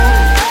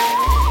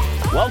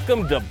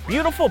welcome to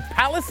beautiful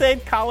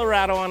Palisade,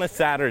 Colorado on a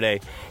Saturday.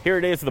 Here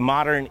it is, the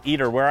Modern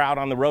Eater. We're out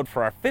on the road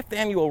for our 5th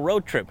annual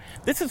road trip.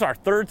 This is our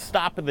 3rd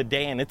stop of the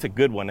day, and it's a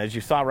good one. As you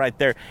saw right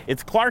there,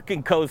 it's Clark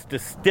 & Co.'s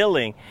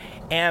Distilling,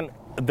 and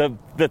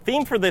the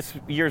theme for this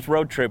year's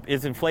road trip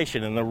is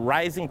inflation and the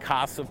rising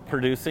costs of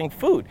producing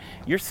food.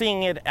 You're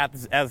seeing it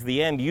as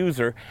the end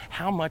user,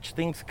 how much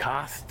things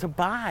cost to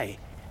buy,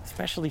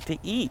 especially to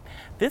eat.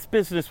 This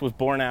business was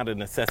born out of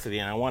necessity,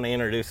 and I want to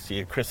introduce to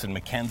you Chris and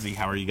Mackenzie.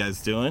 How are you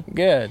guys doing?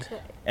 Good.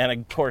 And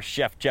of course,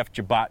 Chef Jeff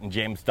Jabot and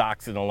James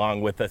Doxson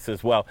along with us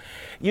as well.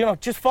 You know,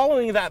 just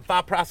following that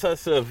thought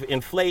process of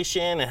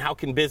inflation and how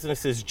can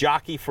businesses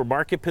jockey for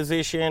market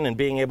position and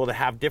being able to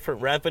have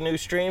different revenue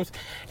streams,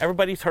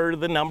 everybody's heard of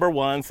the number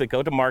ones that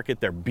go to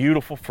market. They're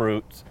beautiful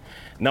fruits.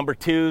 Number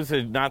twos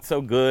are not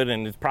so good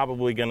and it's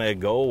probably going to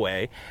go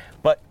away.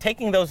 But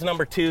taking those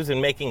number twos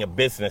and making a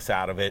business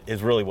out of it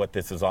is really what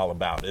this is all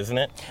about, isn't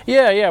it?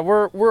 Yeah.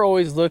 We're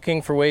always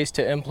looking for ways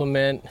to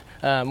implement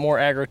more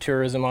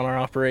agritourism on our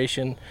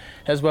operation,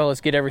 as well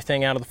as get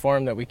everything out of the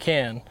farm that we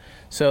can.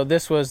 So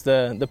this was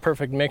the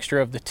perfect mixture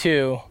of the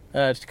two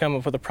to come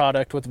up with a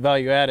product with a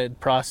value-added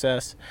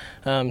process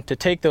to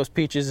take those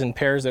peaches and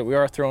pears that we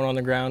are throwing on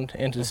the ground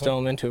and to distill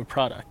them into a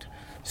product.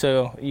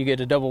 So you get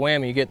a double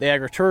whammy. You get the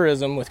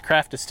agritourism with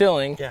craft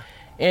distilling. Yeah.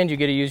 And you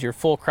get to use your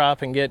full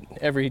crop and get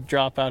every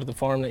drop out of the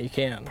farm that you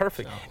can.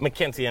 Perfect. So.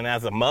 Mackenzie, and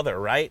as a mother,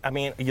 right? I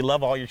mean, you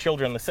love all your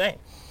children the same.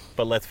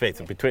 But let's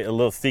face it, between a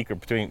little secret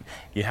between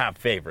you have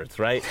favorites,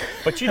 right?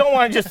 But you don't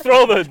want to just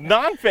throw the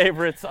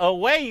non-favorites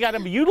away. You got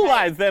to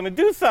utilize them and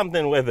do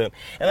something with them.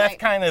 And that's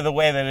kind of the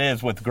way that it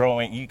is with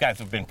growing. You guys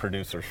have been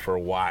producers for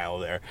a while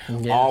there.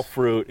 Yes. All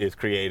fruit is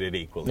created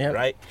equally,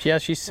 right? Yeah,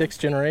 she's 6th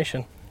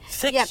generation.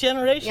 6th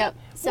generation? Yep.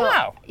 So,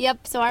 wow.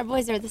 Yep. So our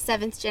boys are the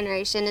 7th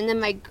generation, and then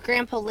my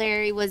grandpa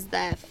Larry was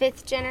the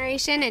 5th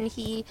generation, and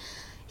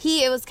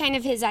it was kind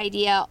of his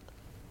idea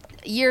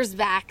years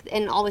back,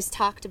 and always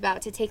talked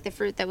about to take the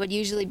fruit that would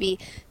usually be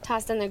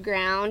tossed on the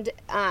ground,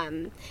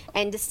 and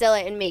distill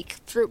it and make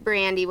fruit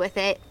brandy with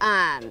it,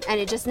 and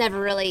it just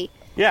never really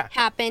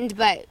happened.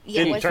 But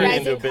with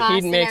rising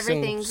costs and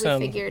everything,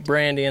 we figured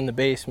brandy in the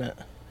basement.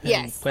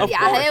 Yes.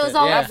 It was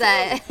always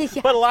that.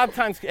 But a lot of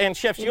times, and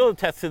chefs, you'll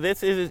attest to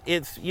this,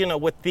 it's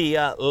with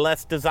the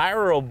less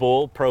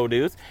desirable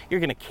produce, you're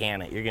going to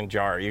can it, you're going to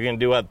jar it, you're going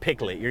to do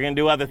pickle it, you're going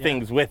to do other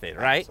things with it,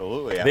 right?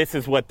 Absolutely. Yeah. This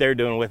is what they're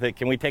doing with it.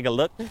 Can we take a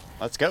look?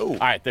 Let's go. All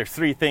right, there's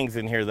 3 things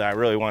in here that I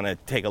really want to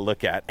take a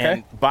look at. Okay.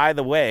 And by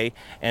the way,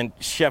 and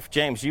Chef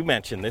James, you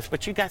mentioned this,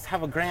 but you guys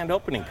have a grand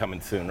opening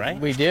coming soon, right?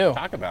 We do.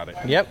 Talk about it.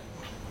 Yep.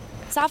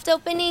 Soft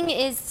opening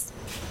is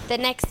the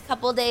next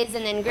couple days,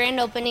 and then grand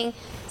opening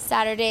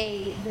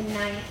Saturday the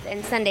 9th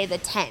and Sunday the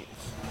 10th,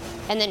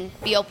 and then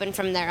be open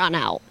from there on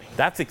out.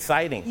 That's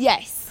exciting.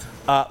 Yes.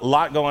 A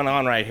lot going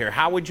on right here.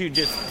 How would you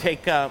just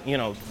take,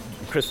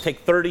 Chris,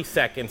 take 30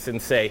 seconds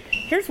and say,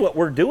 here's what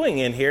we're doing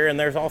in here, and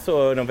there's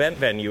also an event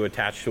venue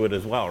attached to it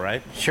as well,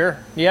 right? Sure.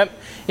 Yep.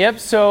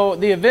 So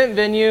the event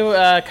venue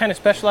kind of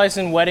specializes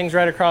in weddings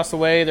right across the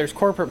way. There's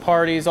corporate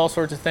parties, all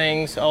sorts of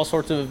things, all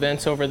sorts of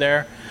events over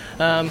there.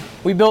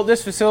 We built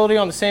this facility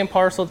on the same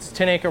parcel. It's a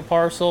 10-acre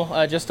parcel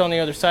just on the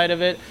other side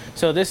of it.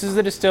 So this is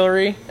the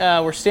distillery.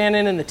 We're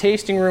standing in the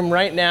tasting room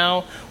right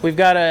now. We've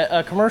got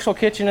a commercial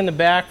kitchen in the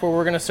back where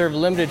we're going to serve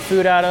limited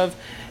food out of.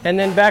 And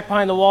then back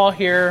behind the wall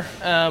here,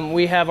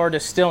 we have our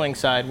distilling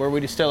side where we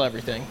distill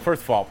everything.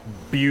 First of all,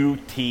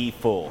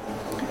 beautiful.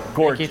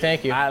 Gorgeous.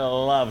 Thank you. I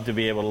love to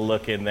be able to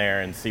look in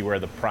there and see where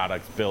the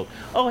product's built.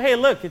 Oh, hey,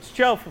 look, it's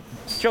Joe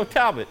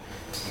Talbot.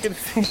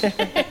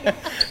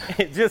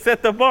 Just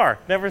at the bar.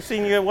 Never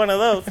seen you at one of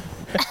those.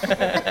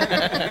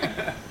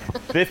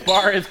 This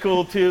bar is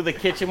cool too. The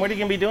kitchen. What are you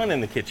going to be doing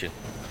in the kitchen?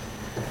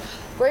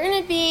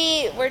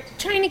 We're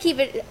trying to keep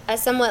it a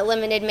somewhat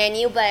limited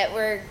menu, but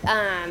we're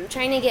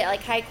trying to get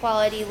like high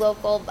quality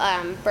local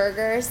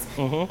burgers,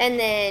 and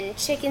then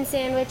chicken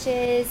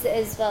sandwiches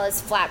as well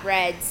as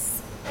flatbreads.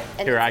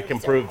 Here, I can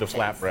prove the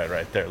flatbread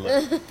right there.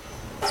 Look.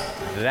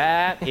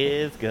 That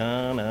is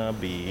gonna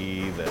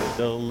be the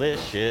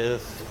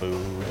delicious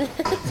food.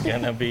 It's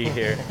gonna be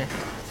here.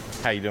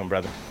 How you doing,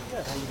 brother?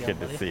 Good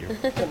to see you.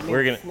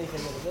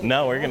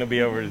 We're gonna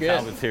be over to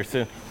Talbot's here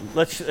soon.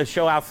 Let's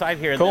show outside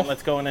here, and then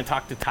let's go in and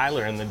talk to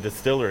Tyler in the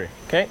distillery.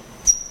 Okay.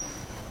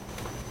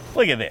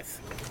 Look at this.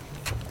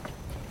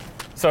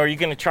 So, are you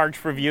gonna charge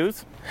for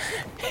views?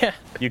 Yeah.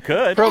 You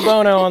could. Pro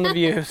bono on the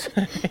views.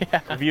 Yeah.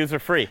 The views are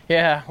free.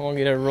 Yeah, we'll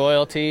get a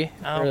royalty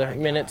for the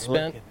minutes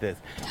spent. Look at this.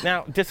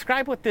 Now,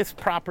 describe what this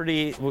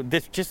property,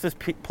 this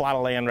plot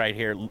of land right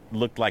here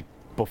looked like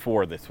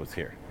before this was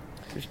here.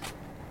 There's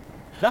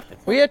nothing.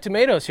 We had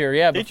tomatoes here,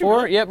 yeah. Did before,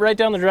 you really? Yep, right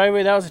down the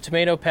driveway. That was a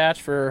tomato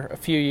patch for a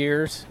few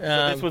years.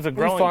 So this was a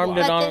growing We farmed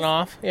block. it on and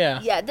off.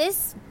 Yeah. Yeah,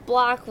 this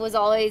block was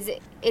always,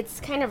 it's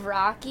kind of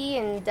rocky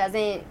and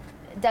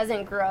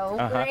doesn't grow,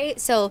 right?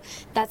 So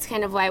that's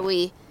kind of why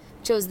we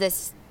chose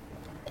this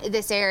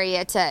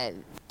area to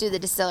do the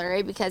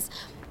distillery, because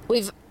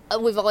we've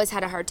always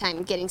had a hard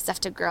time getting stuff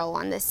to grow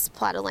on this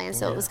plot of land,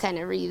 so it was kind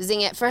of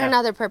reusing it for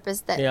another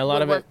purpose that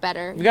would work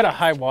better. We got a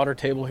high water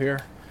table here.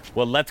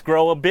 Well, let's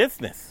grow a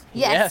business.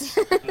 Yes.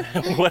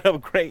 What a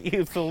great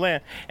use of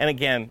land. And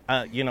again,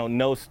 you know,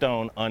 no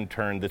stone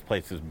unturned. This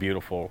place is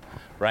beautiful,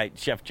 right?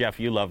 Chef Jeff,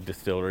 you love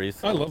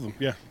distilleries. I love them,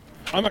 yeah.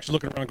 I'm actually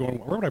looking around going,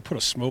 where would I put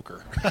a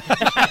smoker?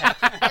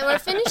 And we're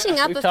finishing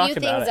up a few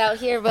things out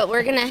here, but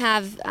we're going to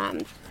have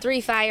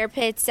 3 fire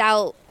pits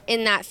out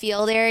in that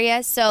field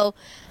area. So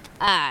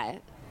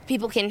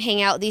people can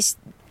hang out. These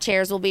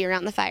chairs will be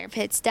around the fire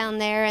pits down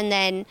there. And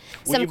then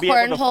some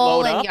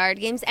cornhole and yard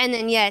games. And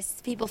then,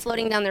 yes, people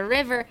floating down the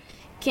river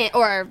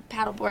or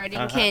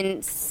paddleboarding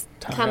can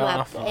come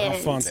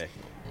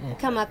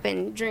up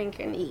and drink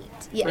and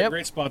eat. Yeah.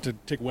 Great spot to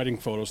take wedding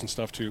photos and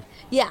stuff, too.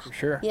 Yeah. For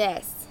sure.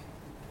 Yes.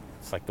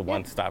 It's like the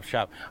one-stop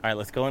shop. All right,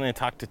 let's go in and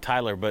talk to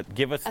Tyler, but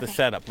give us the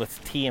setup. Let's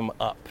tee him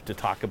up to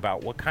talk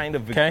about what kind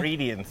of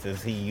ingredients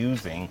is he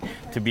using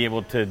to be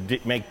able to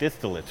make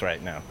distillates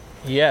right now.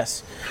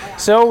 Yes.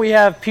 So we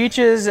have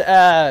peaches,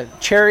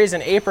 cherries,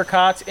 and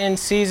apricots in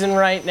season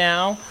right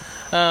now.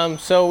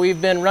 So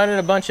we've been running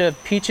a bunch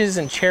of peaches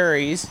and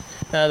cherries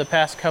the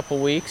past couple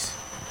weeks.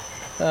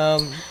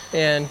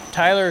 And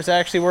Tyler is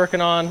actually working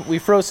on, we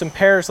froze some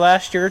pears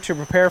last year to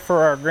prepare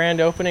for our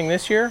grand opening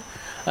this year.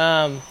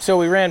 So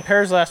we ran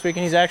pears last week,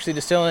 and he's actually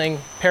distilling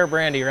pear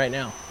brandy right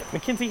now.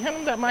 Mackenzie, hand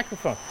him that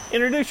microphone.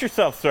 Introduce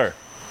yourself, sir.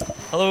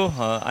 Hello,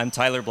 I'm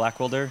Tyler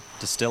Blackwelder,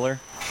 distiller.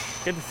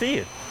 Good to see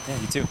you. Yeah,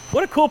 you too.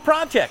 What a cool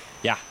project.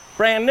 Yeah.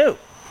 Brand new.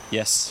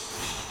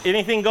 Yes.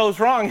 Anything goes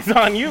wrong, it's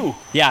on you.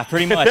 Yeah,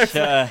 pretty much.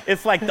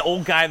 It's like the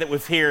old guy that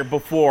was here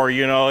before,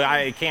 you know,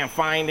 I can't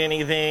find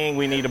anything,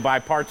 we need to buy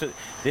parts.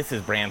 This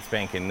is brand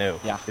spanking new.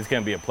 Yeah. It's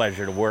going to be a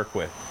pleasure to work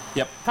with.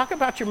 Yep. Talk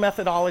about your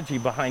methodology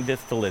behind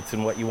distillates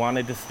and what you want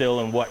to distill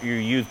and what you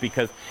use,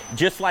 because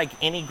just like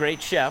any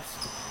great chefs,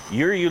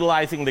 you're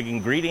utilizing the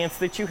ingredients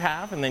that you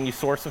have, and then you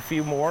source a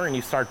few more and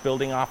you start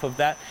building off of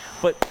that.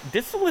 But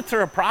distillates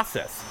are a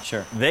process.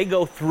 Sure. They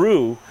go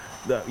through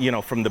the, you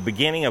know, from the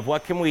beginning of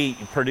what can we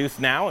produce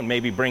now and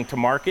maybe bring to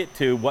market,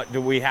 to what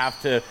do we have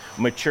to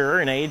mature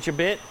and age a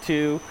bit,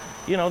 to,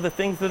 you know, the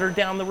things that are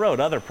down the road,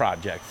 other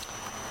projects.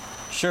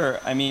 Sure.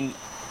 I mean,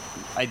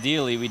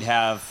 ideally we'd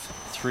have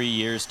 3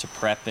 years to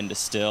prep and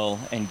distill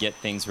and get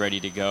things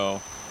ready to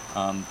go.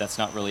 That's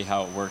not really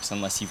how it works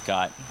unless you've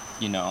got,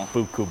 you know,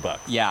 buku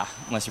bucks. Yeah,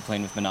 unless you're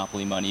playing with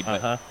Monopoly money.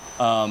 But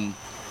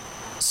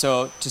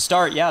so to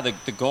start, yeah,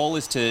 the goal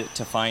is to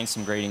find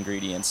some great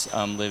ingredients.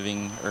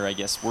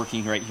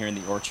 Working right here in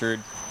the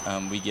orchard,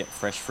 we get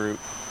fresh fruit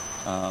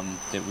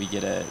that we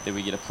get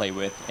to play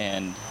with,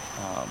 and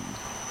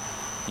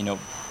you know,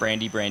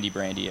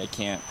 brandy. I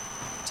can't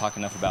talk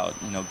enough about,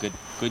 you know,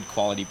 good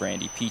quality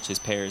brandy, peaches,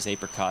 pears,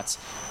 apricots.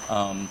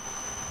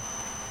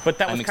 But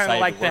that was kind of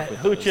like the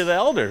hooch of the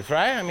elders,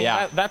 right? I mean,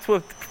 yeah. That's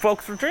what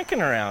folks were drinking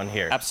around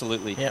here.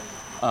 Absolutely. Yep.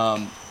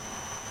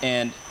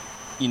 And,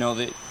 you know,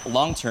 the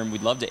long term,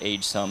 we'd love to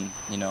age some,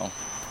 you know,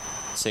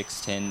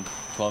 6, 10,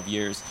 12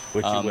 years.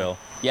 Which you will.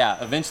 Yeah,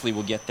 eventually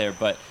we'll get there.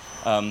 But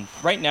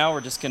right now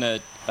we're just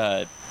going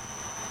to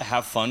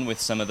have fun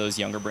with some of those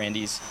younger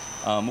brandies.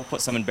 We'll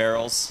put some in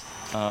barrels.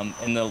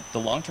 And the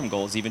long-term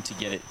goal is even to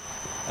get it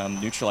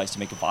neutralized to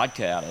make a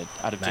vodka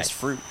out of just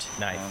fruit.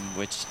 Nice.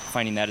 Which,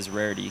 finding that is a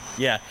rarity.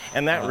 Yeah,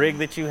 and that rig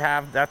that you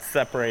have, that's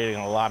separating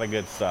a lot of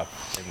good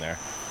stuff in there.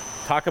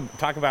 Talk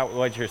about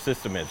what your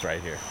system is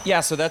right here. Yeah,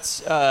 so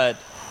that's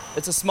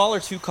it's a smaller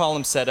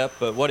 2-column setup,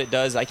 but what it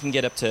does, I can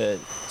get up to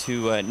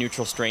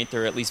neutral strength,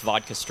 or at least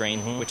vodka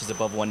strength, which is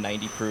above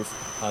 190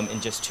 proof,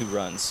 in just 2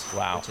 runs.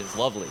 Wow. Which is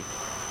lovely.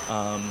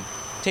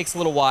 Takes a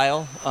little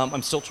while.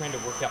 I'm still trying to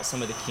work out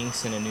some of the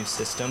kinks in a new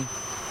system.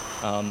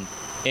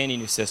 Any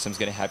new system is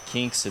going to have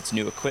kinks. It's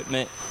new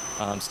equipment,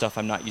 stuff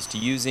I'm not used to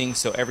using,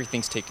 so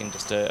everything's taken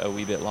just a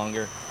wee bit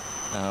longer.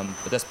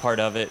 But that's part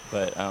of it.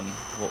 But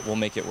we'll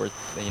make it worth,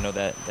 you know,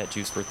 that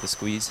juice worth the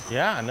squeeze.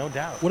 Yeah, no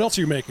doubt. What else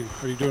are you making?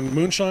 Are you doing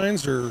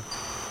moonshines or?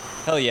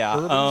 Hell yeah.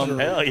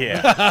 Hell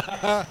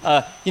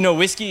yeah. You know,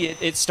 whiskey,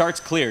 it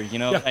starts clear. You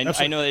know, Yeah,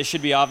 I know it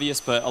should be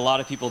obvious, but a lot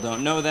of people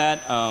don't know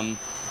that.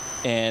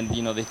 And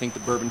you know, they think the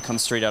bourbon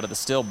comes straight out of the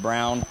still,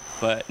 brown,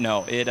 but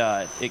no,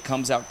 it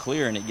comes out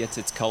clear and it gets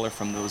its color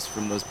from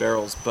those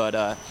barrels.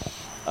 But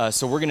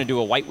so we're gonna do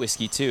a white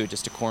whiskey too,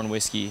 just a corn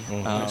whiskey,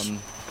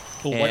 and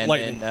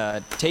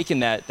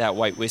taking that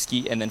white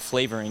whiskey and then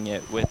flavoring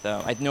it with.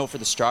 I know for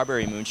the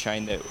strawberry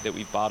moonshine that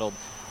we've bottled,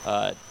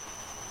 I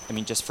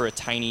mean, just for a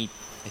tiny,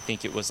 I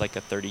think it was like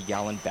a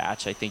 30-gallon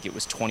batch. I think it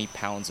was 20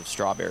 pounds of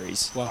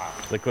strawberries. Wow.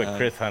 Look what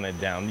Chris hunted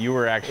down. You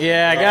were actually...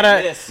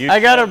 Yeah, I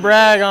gotta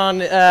brag on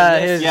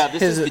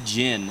this is the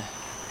gin.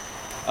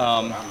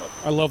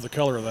 I love the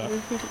color of that.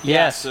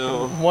 Yes,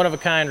 so one of a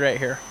kind right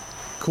here.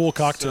 Cool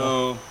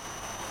cocktail.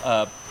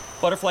 So,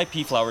 butterfly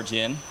pea flower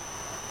gin.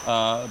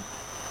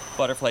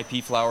 Butterfly pea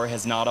flower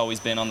has not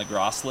always been on the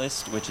Gross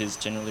list, which is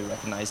generally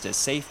recognized as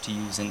safe to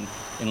use in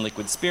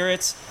liquid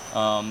spirits.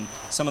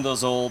 Some of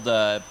those old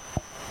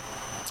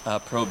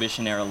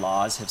Prohibition era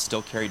laws have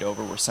still carried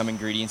over, where some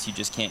ingredients you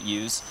just can't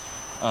use.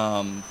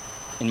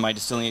 in my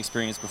distilling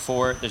experience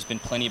before, there's been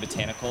plenty of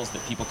botanicals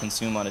that people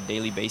consume on a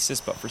daily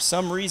basis, but for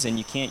some reason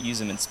you can't use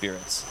them in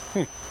spirits.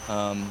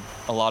 A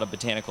lot of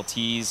botanical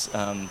teas,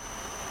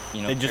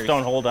 they just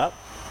don't hold up.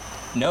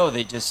 No,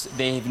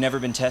 they've never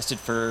been tested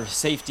for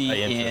safety.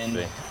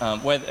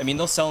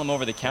 They'll sell them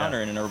over the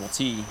counter in an herbal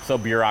tea. So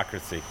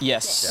bureaucracy.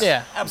 Yes.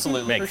 Yeah.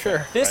 Absolutely. For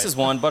sure. This is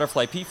one,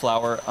 butterfly pea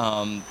flower.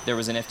 There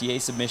was an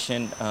FDA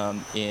submission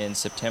in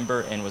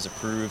September and was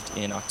approved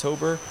in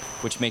October,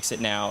 which makes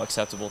it now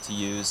acceptable to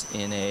use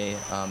in a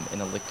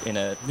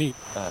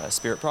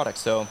spirit product.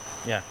 So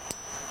yeah.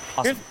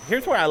 Awesome.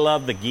 Here's where I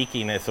love the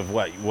geekiness of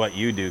what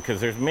you do, because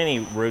there's many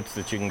routes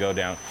that you can go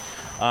down.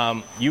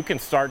 You can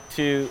start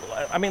to,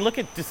 look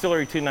at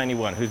Distillery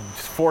 291, who's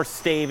forced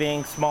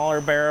staving, smaller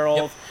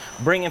barrels,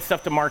 bringing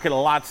stuff to market a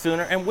lot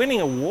sooner, and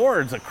winning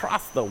awards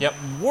across the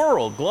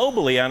world,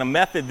 globally, on a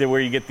method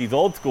where you get these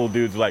old school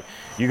dudes like,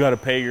 you got to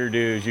pay your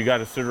dues, you got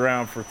to sit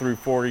around for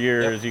 3-4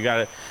 years, you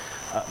got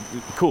to,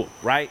 cool,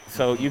 right?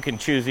 So you can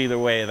choose either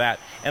way of that.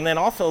 And then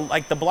also,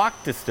 like the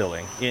Block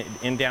Distilling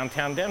in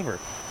downtown Denver.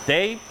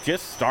 They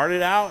just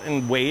started out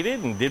and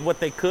waited and did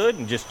what they could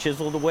and just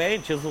chiseled away,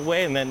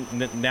 and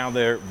then now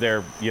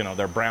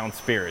their brown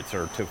spirits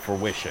are to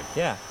fruition.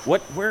 Yeah.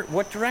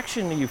 What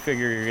direction do you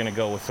figure you're going to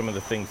go with some of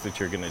the things that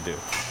you're going to do?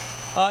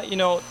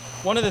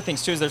 One of the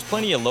things too is there's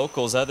plenty of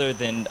locals other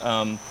than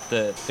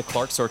the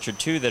Clark's Orchard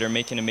too that are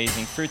making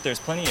amazing fruit. There's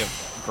plenty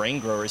of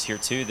grain growers here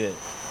too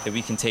that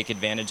we can take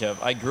advantage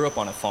of. I grew up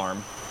on a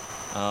farm.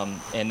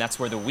 And that's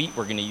where the wheat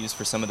we're going to use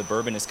for some of the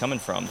bourbon is coming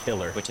from.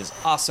 Killer. Which is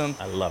awesome.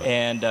 I love it.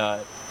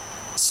 And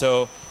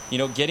so,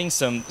 getting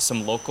some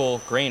local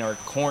grain, our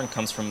corn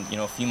comes from,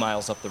 a few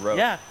miles up the road.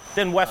 Yeah,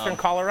 then Western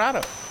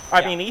Colorado.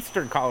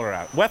 Eastern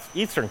Colorado.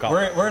 Eastern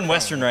Colorado. We're in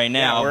Western right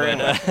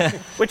now.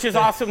 Which is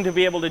awesome to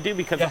be able to do,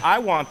 because I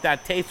want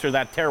that taste or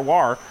that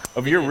terroir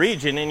of your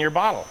region in your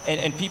bottle.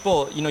 And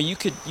people, you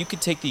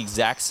could take the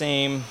exact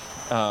same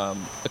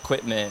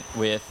equipment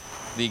with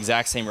the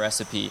exact same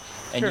recipe,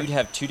 and you'd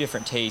have two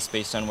different tastes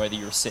based on whether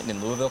you're sitting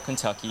in Louisville,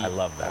 Kentucky, I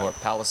love that, or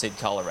Palisade,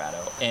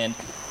 Colorado. And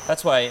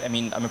that's why,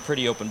 I'm a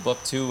pretty open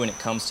book too when it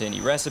comes to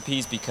any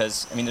recipes,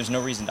 because there's no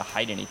reason to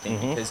hide anything,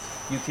 because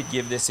you could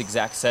give this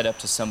exact setup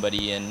to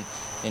somebody in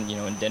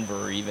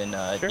Denver or even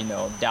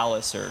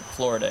Dallas or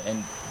Florida,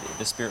 and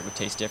the spirit would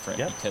taste different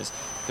because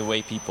the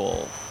way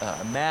people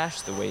mash,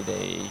 the way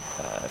they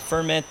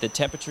ferment, the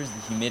temperatures,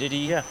 the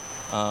humidity.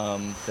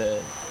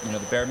 The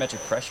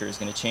barometric pressure is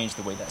going to change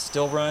the way that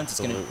still runs.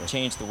 It's going to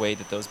change the way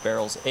that those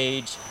barrels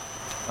age.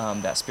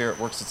 That spirit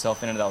works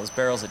itself into those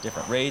barrels at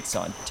different rates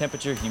on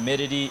temperature,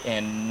 humidity,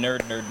 and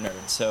nerd.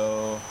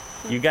 So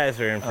you guys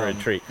are in for a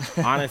treat.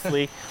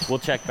 Honestly, we'll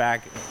check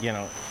back.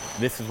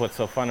 This is what's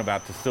so fun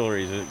about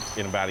distilleries.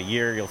 In about a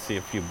year, you'll see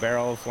a few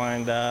barrels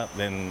lined up.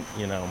 Then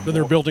Then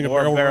they're building a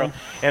barrel room.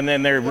 And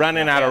then they're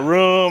running out of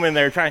room, and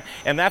they're trying.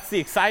 And that's the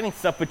exciting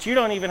stuff. But you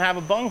don't even have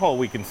a bunghole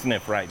we can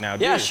sniff right now,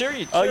 do you? Sure.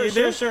 You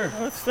do? Sure.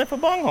 Let's sniff a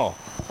bunghole.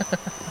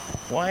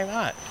 Why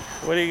not?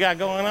 What do you got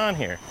going on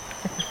here?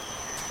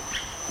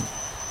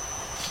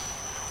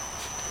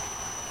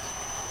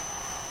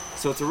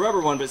 So it's a rubber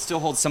one, but it still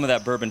holds some of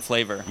that bourbon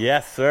flavor.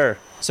 Yes, sir.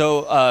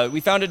 So we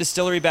found a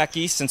distillery back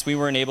east since we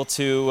weren't able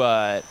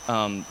to,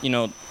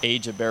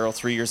 age a barrel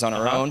 3 years on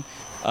our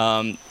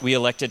own. We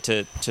elected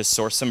to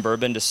source some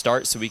bourbon to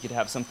start so we could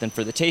have something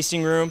for the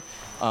tasting room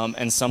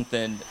and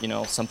something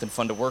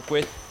fun to work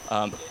with.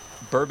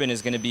 Bourbon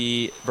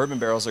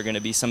barrels are going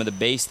to be some of the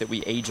base that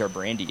we age our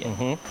brandy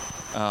in.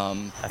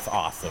 That's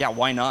awesome. Yeah,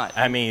 why not?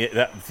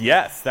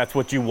 That's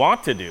what you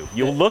want to do.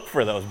 You'll look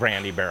for those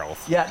brandy barrels.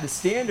 Yeah, the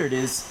standard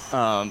is,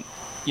 one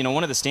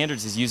of the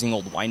standards is using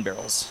old wine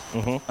barrels.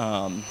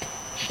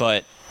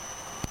 But,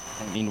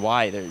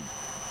 why?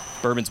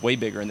 Bourbon's way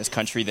bigger in this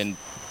country than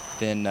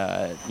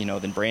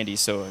brandy.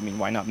 So,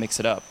 why not mix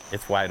it up?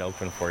 It's wide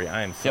open for you.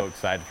 I am so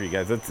excited for you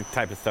guys. That's the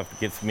type of stuff that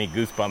gets me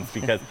goosebumps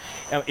because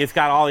it's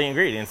got all the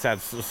ingredients.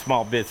 That's a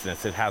small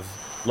business. It has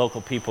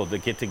local people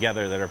that get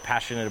together that are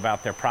passionate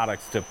about their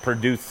products to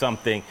produce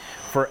something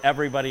for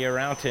everybody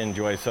around to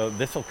enjoy. So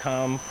this will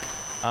come,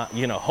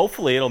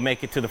 hopefully it'll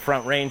make it to the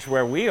Front Range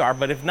where we are.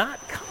 But if not,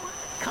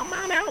 come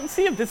on out and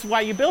see if this is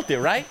why you built it,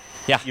 right?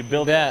 Yeah. You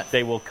build it,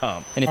 they will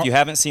come. And if you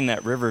haven't seen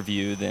that river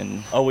view,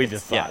 then we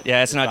just thought.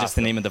 Yeah, it's not just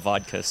the name of the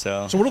vodka.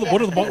 So what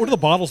do the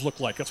bottles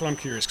look like? That's what I'm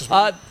curious.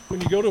 Because when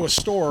you go to a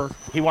store,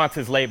 he wants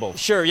his labels.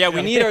 Sure. Yeah,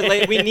 we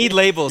need we need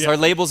labels. Our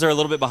labels are a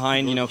little bit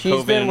behind. She's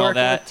COVID been and all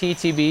that. With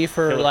TTB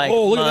for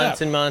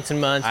months and months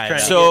and months trying to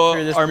get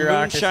through this our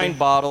bureaucracy. moonshine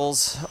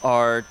bottles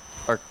are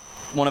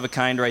one of a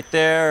kind right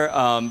there.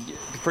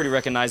 Pretty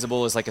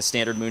recognizable as like a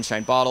standard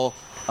moonshine bottle.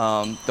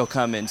 They'll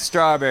come in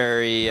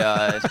strawberry.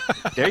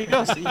 There you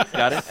go. See,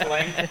 got it.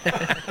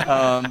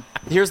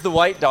 Here's the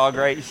white dog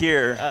right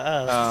here.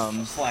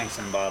 Slang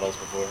some bottles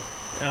before.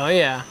 Oh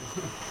yeah.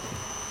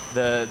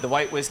 The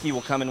white whiskey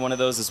will come in one of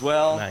those as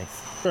well.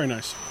 Nice. Very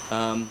nice.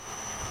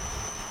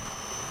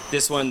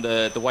 This one,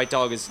 the White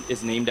Dog,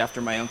 is named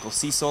after my uncle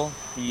Cecil.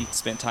 He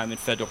spent time in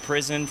federal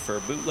prison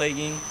for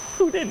bootlegging.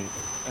 Who didn't?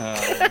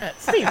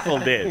 Cecil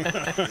did.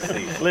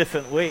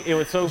 Listen, it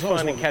was so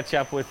fun to catch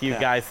up with you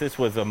guys. This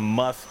was a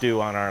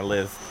must-do on our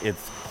list.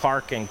 It's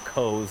Clark &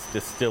 Co.'s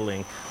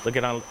Distilling. Look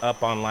it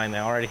up online. They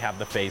already have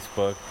the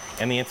Facebook.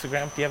 And the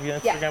Instagram? Do you have your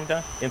Instagram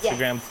done?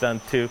 Instagram's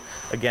done too.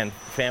 Again,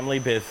 family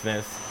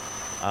business.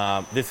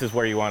 This is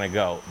where you want to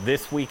go.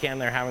 This weekend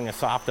they're having a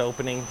soft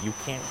opening. You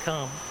can't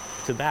come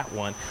to that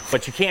one,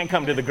 but you can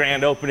come to the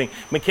grand opening.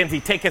 Mackenzie,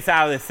 take us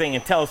out of this thing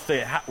and tell us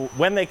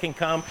when they can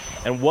come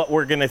and what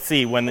we're going to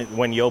see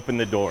when you open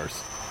the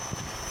doors.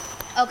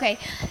 Okay.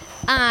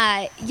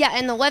 Yeah,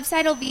 and the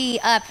website will be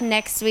up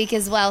next week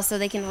as well, so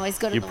they can always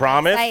go to the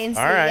website and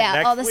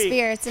see all the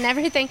spirits and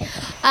everything.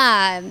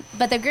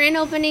 But the grand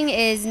opening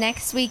is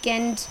next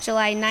weekend,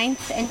 July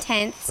 9th and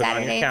 10th,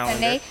 Saturday and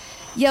Sunday.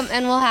 Yep,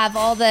 and we'll have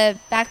all the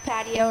back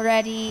patio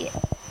ready,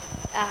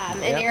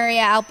 an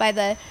area out by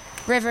the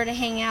river to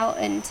hang out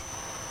and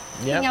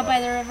hang out by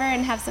the river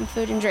and have some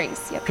food and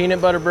drinks. Yep. Peanut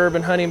butter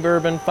bourbon, honey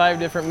bourbon, 5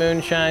 different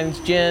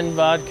moonshines, gin,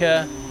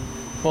 vodka.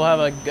 We'll have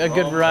a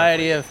good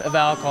variety of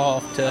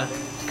alcohol to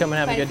come and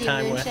have a good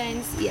time with.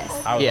 Yes.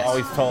 I was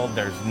always told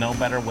there's no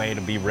better way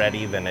to be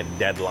ready than a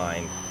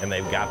deadline, and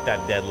they've got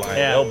that deadline.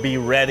 Yeah. They'll be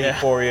ready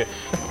for you.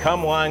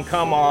 Come one,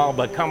 come all,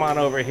 but come on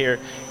over here.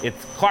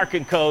 It's Clark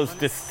 & Co.'s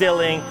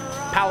Distilling,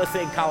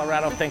 Palisade,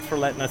 Colorado. Thanks for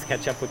letting us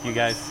catch up with you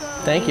guys.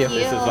 Thank you.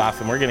 This is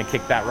awesome. We're going to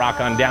kick that rock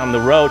on down the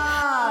road.